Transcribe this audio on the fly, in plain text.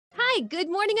Hi, good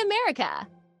morning, America.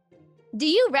 Do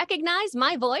you recognize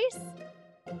my voice?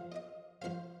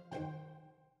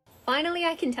 Finally,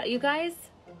 I can tell you guys,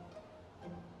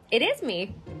 it is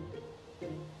me.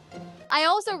 I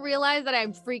also realize that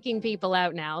I'm freaking people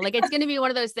out now. Like, it's going to be one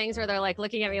of those things where they're like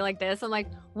looking at me like this. I'm like,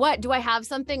 what? Do I have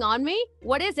something on me?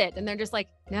 What is it? And they're just like,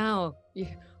 no.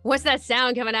 What's that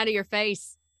sound coming out of your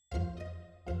face?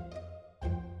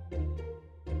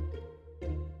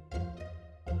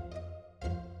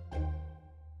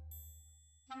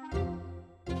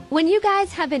 When you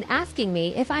guys have been asking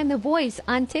me if I'm the voice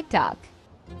on TikTok.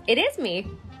 It is me.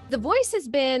 The voice has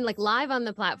been like live on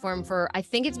the platform for, I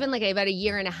think it's been like about a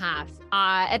year and a half.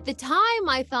 At the time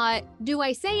I thought, do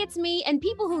I say it's me? And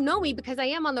people who know me because I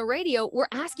am on the radio were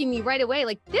asking me right away,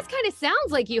 like, this kind of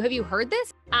sounds like you. Have you heard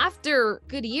this? After a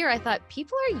good year, I thought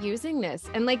people are using this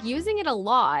and like using it a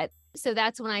lot. So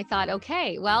that's when I thought,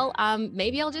 okay, well,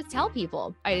 maybe I'll just tell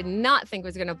people. I did not think it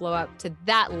was going to blow up to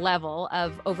that level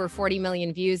of over 40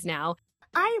 million views now.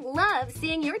 I love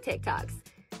seeing your TikToks.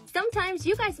 Sometimes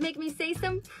you guys make me say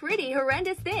some pretty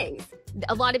horrendous things.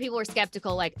 A lot of people were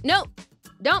skeptical, like, nope,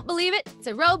 don't believe it. It's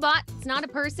a robot. It's not a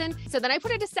person. So then I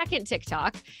put out a second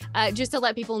TikTok just to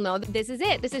let people know that this is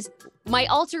it. This is my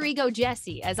alter ego,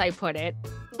 Jessie, as I put it.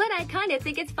 But I kind of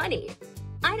think it's funny.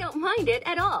 I don't mind it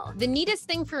at all. The neatest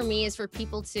thing for me is for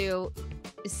people to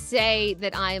say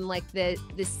that I'm like the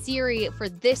Siri for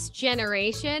this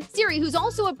generation. Siri, who's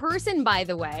also a person, by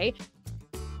the way.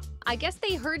 I guess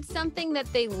they heard something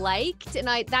that they liked, and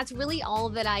that's really all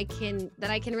that I can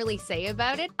really say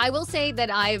about it. I will say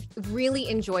that I've really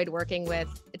enjoyed working with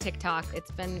TikTok. It's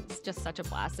been just such a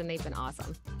blast, and they've been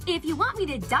awesome. If you want me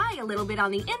to die a little bit on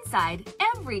the inside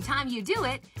every time you do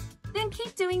it, then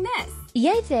keep doing this.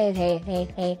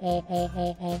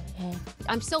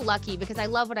 I'm so lucky because I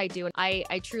love what I do.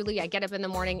 I truly get up in the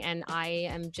morning and I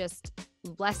am just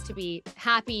blessed to be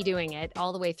happy doing it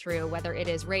all the way through, whether it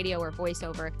is radio or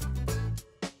voiceover.